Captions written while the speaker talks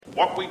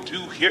What we do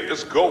here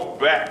is go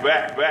back.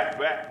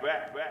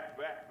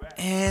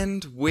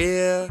 And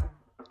we're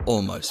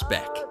almost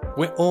back.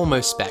 We're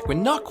almost back. We're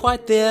not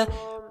quite there,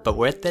 but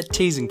we're at that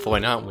teasing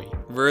point, aren't we?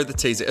 We're at the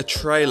teaser. A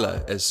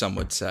trailer, as some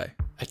would say.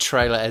 A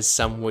trailer, as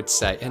some would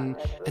say, in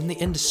the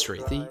industry,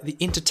 the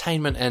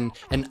entertainment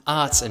and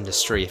arts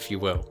industry, if you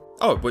will.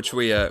 Oh, which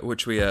we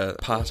are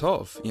part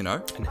of, you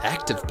know. An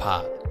active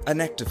part. An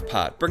active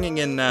part, bringing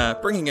in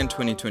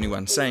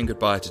 2021, saying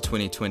goodbye to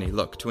 2020.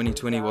 Look,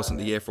 2020 wasn't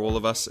the year for all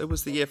of us; it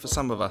was the year for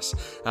some of us.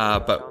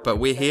 But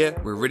we're here,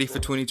 we're ready for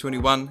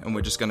 2021, and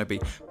we're just going to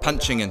be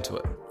punching into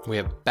it.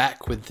 We're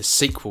back with the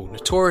sequel,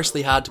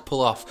 notoriously hard to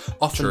pull off,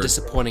 often True.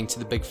 disappointing to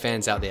the big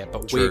fans out there,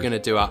 but True. we're going to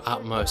do our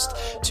utmost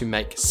to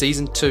make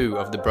Season 2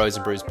 of the Bros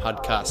and Brews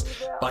podcast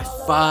by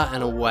far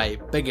and away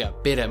bigger,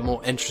 better, more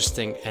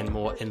interesting, and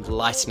more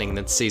enlightening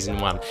than Season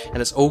 1.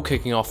 And it's all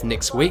kicking off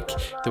next week,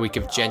 the week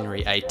of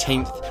January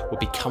 18th.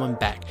 We'll be coming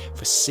back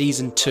for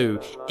Season 2,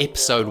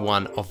 Episode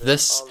 1 of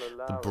this,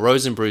 the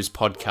Bros and Brews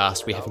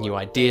podcast. We have new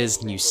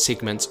ideas, new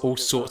segments, all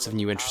sorts of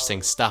new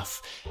interesting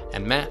stuff.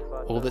 And Matt,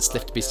 all that's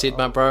left to be said,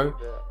 my bro,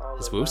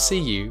 is we'll see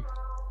you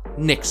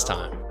next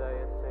time.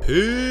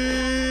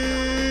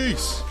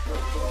 Peace!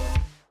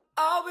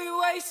 I'll be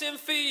waiting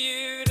for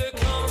you to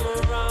come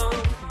around,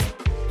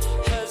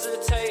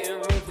 hesitating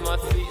with my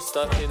feet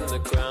stuck in the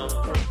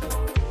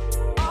ground.